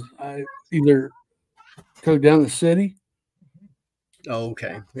because I either took down the city, Oh,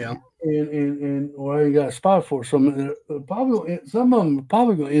 okay, yeah. and or I got a spot for some. Probably some of them are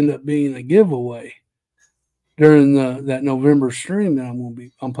probably going to end up being a giveaway during that November stream that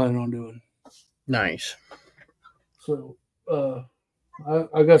I'm planning on doing. Nice. So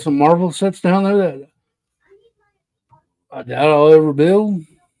I got some Marvel sets down there that I doubt I'll ever build.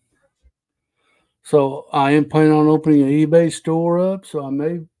 So I am planning on opening an eBay store up. So I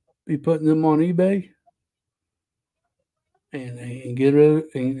may be putting them on eBay and get rid of,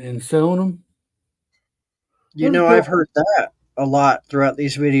 and selling them. You know, I've heard that a lot throughout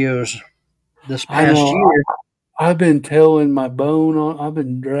these videos this past year. I've been telling my bone on. I've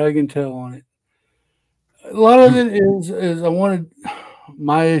been dragging tail on it. A lot of it is I wanted.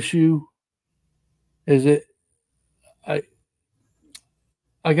 My issue is that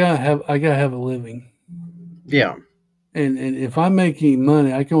I gotta have a living. Yeah. And if I make any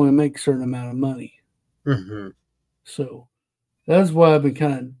money, I can only make a certain amount of money. Mm-hmm. So that's why I've been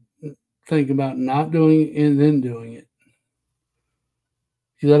kind of thinking about not doing it and then doing it.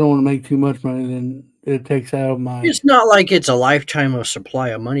 Because I don't want to make too much money, then it takes out of my. It's not like it's a lifetime of supply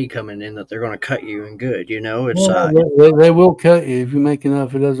of money coming in that they're going to cut you in good. You know, it's they will cut you if you make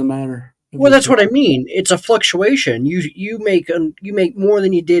enough. It doesn't matter. Well, that's what I mean. It's a fluctuation. You make more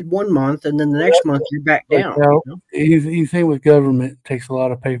than you did 1 month, and then the next month you're back down. You know? You think with government it takes a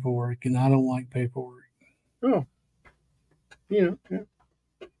lot of paperwork, and I don't like paperwork. Oh, you know.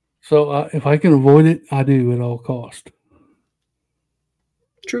 Yeah. So if I can avoid it, I do at all cost.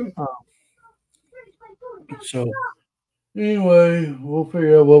 True. So anyway, we'll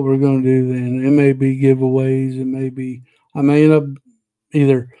figure out what we're going to do then. It may be giveaways. It may be I may end up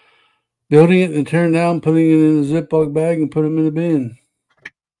either building it and tearing down, putting it in a Ziploc bag, and put them in the bin.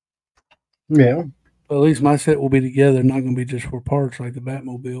 Yeah. But at least my set will be together, not going to be just for parts like the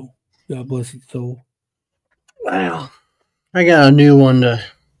Batmobile. God bless its soul. Wow. I got a new one to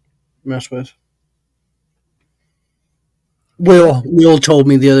mess with. Will told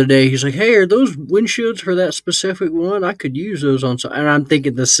me the other day, he's like, hey, are those windshields for that specific one? I could use those on some. And I'm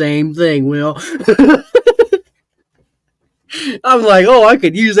thinking the same thing, Will. I'm like, oh, I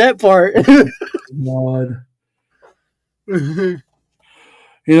could use that part. God. You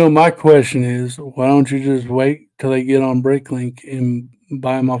know, my question is, why don't you just wait till they get on BrickLink and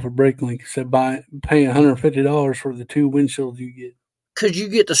buy them off of BrickLink instead of paying $150 for the 2 windshields you get? Because you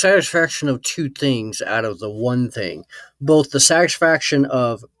get the satisfaction of 2 things out of the one thing. Both the satisfaction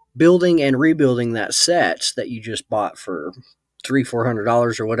of building and rebuilding that set that you just bought for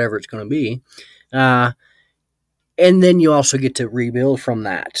 $300-$400 or whatever it's going to be. And then you also get to rebuild from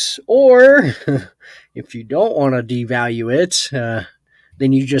that. Or if you don't want to devalue it,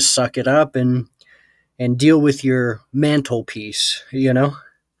 then you just suck it up and deal with your mantelpiece, you know?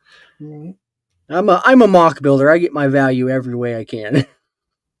 Mm-hmm. I'm a mock builder. I get my value every way I can.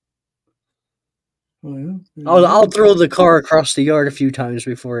 Oh, yeah. I'll throw the car across the yard a few times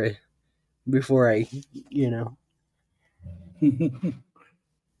before I you know.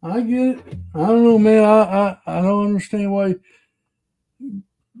 I get it. I don't know, man. I don't understand why.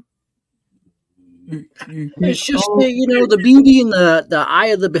 It's just the beauty in the eye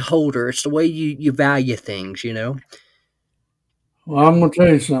of the beholder. It's the way you value things, you know. Well, I'm gonna tell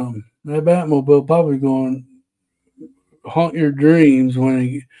you something. That Batmobile probably going to haunt your dreams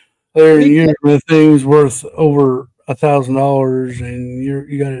when the thing's worth over $1,000 and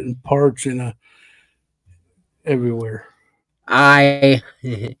you got it in parts everywhere.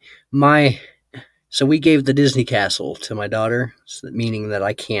 So we gave the Disney castle to my daughter, meaning that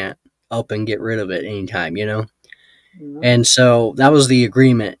I can't up and get rid of it anytime, you know. Mm-hmm. And so that was the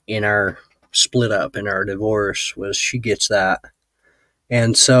agreement in our split up, in our divorce, was she gets that.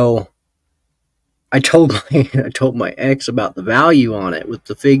 And so I told my ex about the value on it with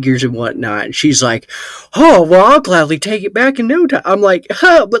the figures and whatnot. And she's like, oh, well, I'll gladly take it back in no time. I'm like,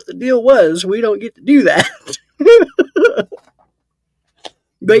 but the deal was we don't get to do that.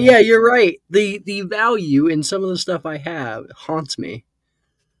 But yeah, you're right. The value in some of the stuff I have haunts me.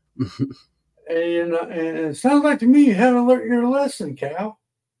 And it sounds like to me you haven't learned your lesson, Cal.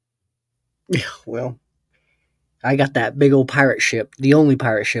 Yeah, well, I got that big old pirate ship, the only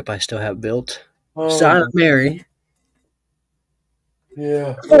pirate ship I still have built. Silent Mary.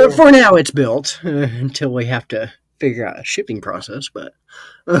 Yeah. For now, it's built until we have to figure out a shipping process. But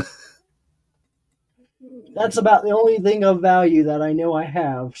that's about the only thing of value that I know I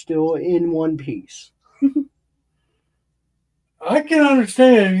have still in one piece. I can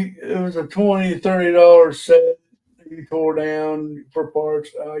understand it was a $20-$30 set you tore down for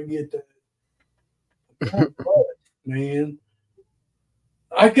parts. I get that. Not much, man.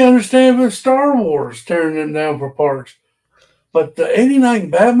 I can understand with Star Wars tearing them down for parts. But the '89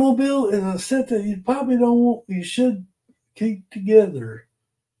 Batmobile is a set that you probably don't want, you should keep together.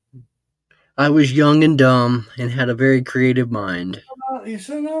 I was young and dumb and had a very creative mind. You're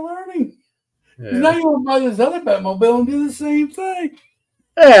still not learning. Yeah, Now you want to buy this other Batmobile and do the same thing.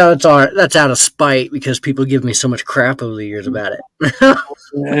 yeah, that's all right. That's out of spite because people give me so much crap over the years about it.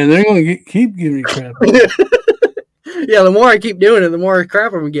 And they're going to keep giving you crap. Yeah, the more I keep doing it, the more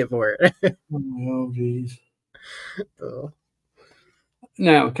crap I'm gonna get for it. Oh, jeez. Oh.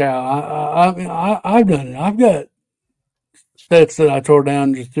 Now, Cal, I've done it. I've got sets that I tore down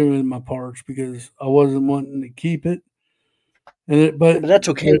and just threw in my parts because I wasn't wanting to keep it. And But that's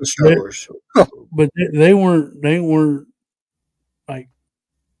okay with Star Wars. But they weren't like,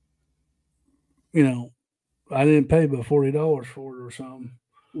 you know, I didn't pay but $40 for it or something.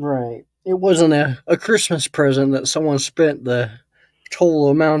 Right. It wasn't a Christmas present that someone spent the total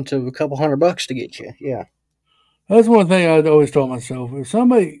amount of a couple $100 to get you. Yeah. That's one thing I'd always told myself. If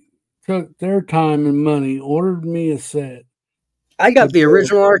somebody took their time and money, ordered me a set. I got the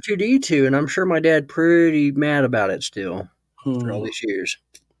original R2D2, and I'm sure my dad pretty mad about it still for all these years.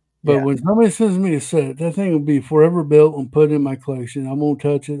 But Yeah. when somebody sends me a set, that thing will be forever built and put in my collection. I won't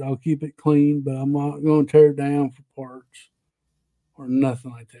touch it. I'll keep it clean, but I'm not going to tear it down for parts or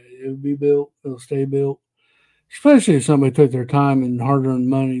nothing like that. It'll be built. It'll stay built. Especially if somebody took their time and hard-earned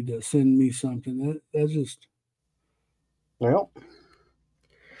money to send me something. That's just... Well,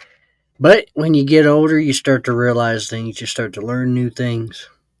 but when you get older, you start to realize things. You start to learn new things.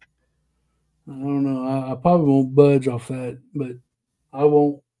 I don't know. I probably won't budge off that, but I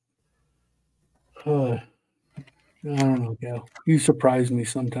won't. I don't know, Gal. You surprise me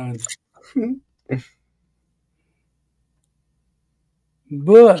sometimes.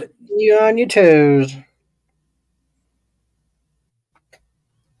 But You on your toes.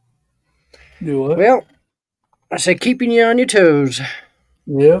 do what? Well, I said keeping you on your toes.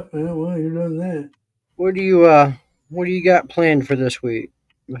 Yep. Yeah, well, you're doing that. What do you got planned for this week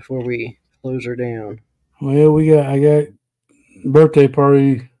before we close her down? Well, I got birthday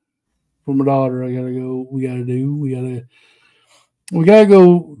party for my daughter. I gotta go. We gotta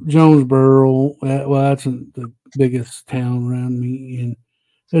go Jonesboro. Well, that's the biggest town around me, and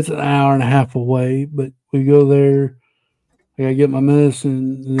it's an hour and a half away. But we go there. I gotta get my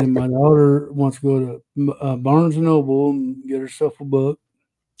medicine, and then my daughter wants to go to Barnes and Noble and get herself a book.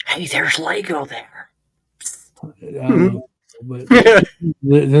 Hey, there's Lego there. I don't know, but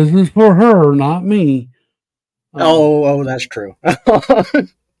this is for her, not me. Oh, that's true.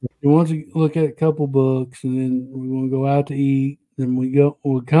 She wants to look at a couple books, and then we want to go out to eat. Then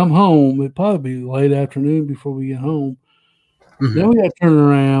we'll come home. It'd probably be late afternoon before we get home. Mhm. Then we got to turn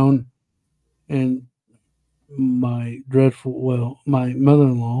around, and my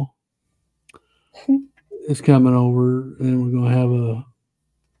mother-in-law is coming over, and we're going to have a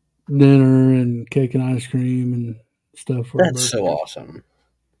dinner and cake and ice cream and stuff for her That's birthday. so awesome.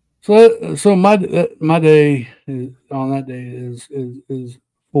 So my day on that day is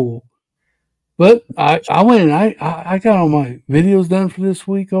full. But I went and I got all my videos done for this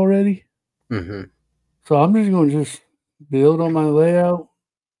week already. Mm-hmm. So I'm just going to just build on my layout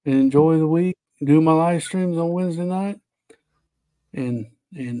and enjoy the week, do my live streams on Wednesday night, and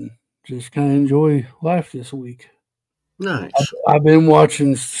just kind of enjoy life this week. Nice. I've been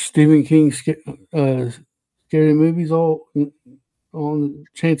watching Stephen King scary movies all on the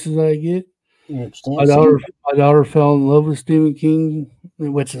chances I get. My daughter fell in love with Stephen King,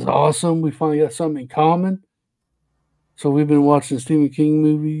 which is awesome. We finally got something in common. So we've been watching Stephen King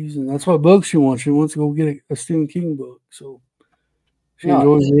movies, and that's what book she wants. She wants to go get a Stephen King book. So she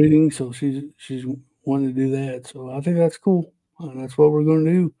enjoys reading, so she's wanting to do that. So I think that's cool. And that's what we're going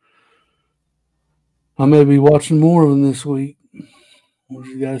to do. I may be watching more of them this week. What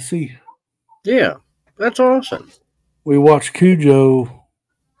you guys see? Yeah, that's awesome. We watched Cujo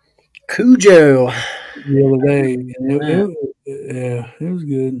Cujo. the other day, and it was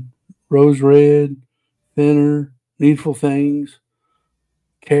good. Rose Red, Thinner, Needful Things,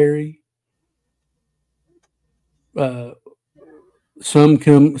 Carrie,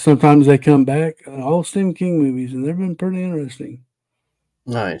 Sometimes they come back. All Stephen King movies, and they've been pretty interesting.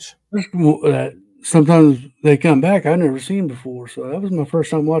 Nice. Sometimes they come back I've never seen before, so that was my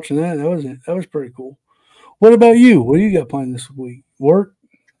first time watching that. That was pretty cool. What about you? What do you got planned this week? Work?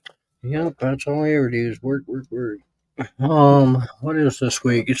 Yep, that's all I ever do is work, work, work. What is this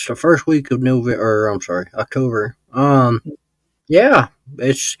week? It's the first week of November, or I'm sorry, October. Yeah,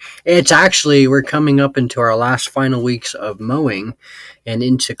 it's actually we're coming up into our last final weeks of mowing and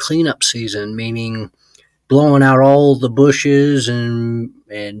into cleanup season, meaning blowing out all the bushes and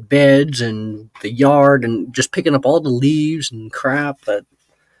beds and the yard and just picking up all the leaves and crap that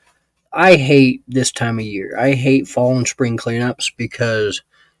I hate this time of year. I hate fall and spring cleanups because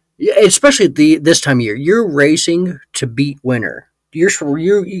especially this time of year, you're racing to beat winter.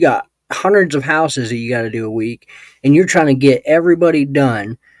 You got hundreds of houses that you got to do a week, and you're trying to get everybody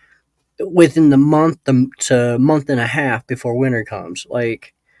done within the month to month and a half before winter comes.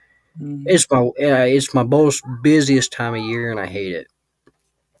 Like it's my most busiest time of year, and I hate it.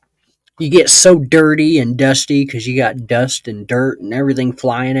 You get so dirty and dusty because you got dust and dirt and everything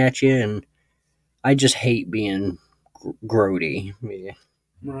flying at you, and I just hate being grody. Yeah.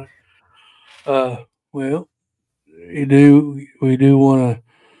 Right. Well, we do want to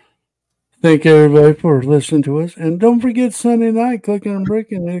thank everybody for listening to us, and don't forget Sunday night, Clicken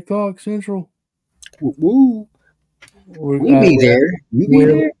Bricken, 8 o'clock Central. Woo! We'll be there. You be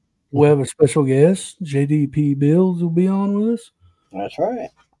there. We have a special guest. JDP Bills will be on with us. That's right.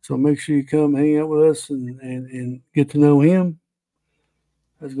 So make sure you come hang out with us and get to know him.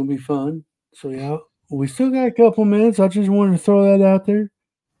 That's going to be fun. So, yeah, we still got a couple minutes. I just wanted to throw that out there.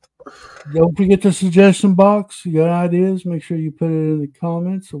 Don't forget the suggestion box. You got ideas, make sure you put it in the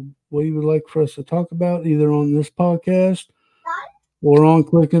comments of what you would like for us to talk about, either on this podcast or on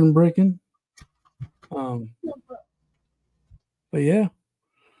Clicken Bricken. But yeah,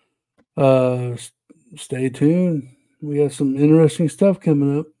 stay tuned. We got some interesting stuff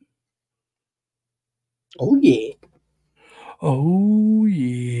coming up. Oh yeah. Oh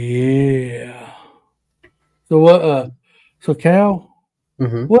yeah. So what? So Cal,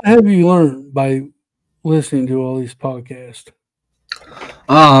 what have you learned by listening to all these podcasts?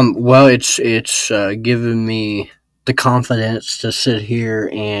 Well, it's given me the confidence to sit here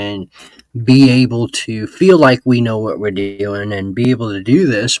and be able to feel like we know what we're doing and be able to do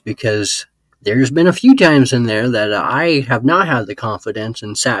this, because there's been a few times in there that I have not had the confidence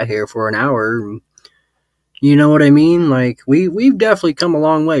and sat here for an hour. You know what I mean? Like we've definitely come a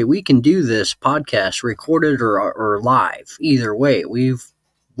long way. We can do this podcast recorded or live. Either way, we've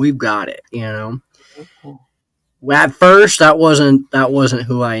got it, you know. At first that wasn't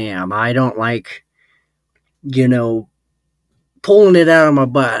who I am. I don't like, you know, pulling it out of my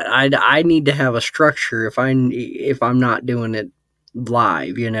butt. I need to have a structure if I'm not doing it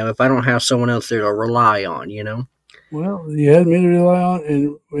live, you know, if I don't have someone else there to rely on, you know. Well, you had me to rely on,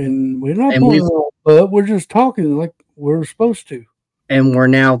 and we're not pulling it out, but we're just talking like we're supposed to. And we're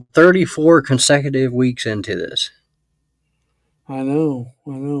now 34 consecutive weeks into this. I know.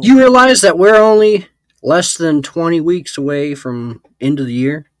 You realize that we're only less than 20 weeks away from end of the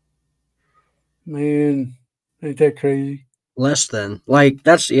year? Man, ain't that crazy? Less than. Like,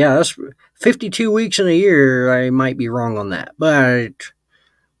 that's 52 weeks in a year. I might be wrong on that, but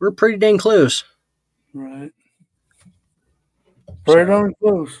we're pretty dang close. Right. Pretty darn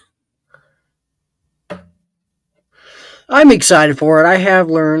close. I'm excited for it. I have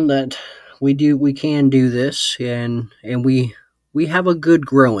learned that we can do this, and we have a good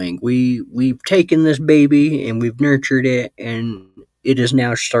growing. We've taken this baby and we've nurtured it, and it is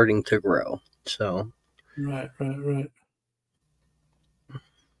now starting to grow. So right.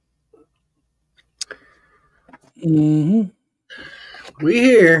 We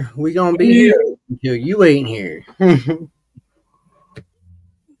here. We gonna be here until you ain't here.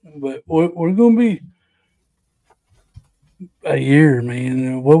 But we're gonna be a year,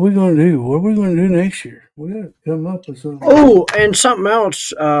 man. What are we gonna do? What are we gonna do next year? We gotta come up with something. Oh, and something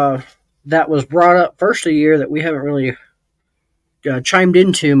else that was brought up first of the year that we haven't really chimed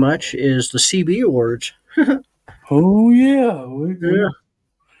into much is the CB Awards. Oh yeah,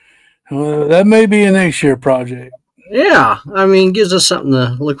 that may be a next year project. Yeah, I mean, gives us something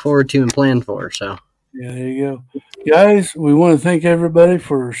to look forward to and plan for. So yeah, there you go, guys. We want to thank everybody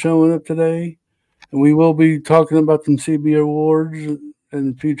for showing up today, and we will be talking about some CB Awards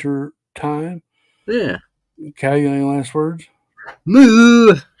in future time. Yeah, Cal, you got any last words?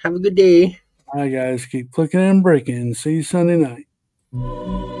 Moo. Have a good day. All right, guys, keep clicking and breaking. See you Sunday night.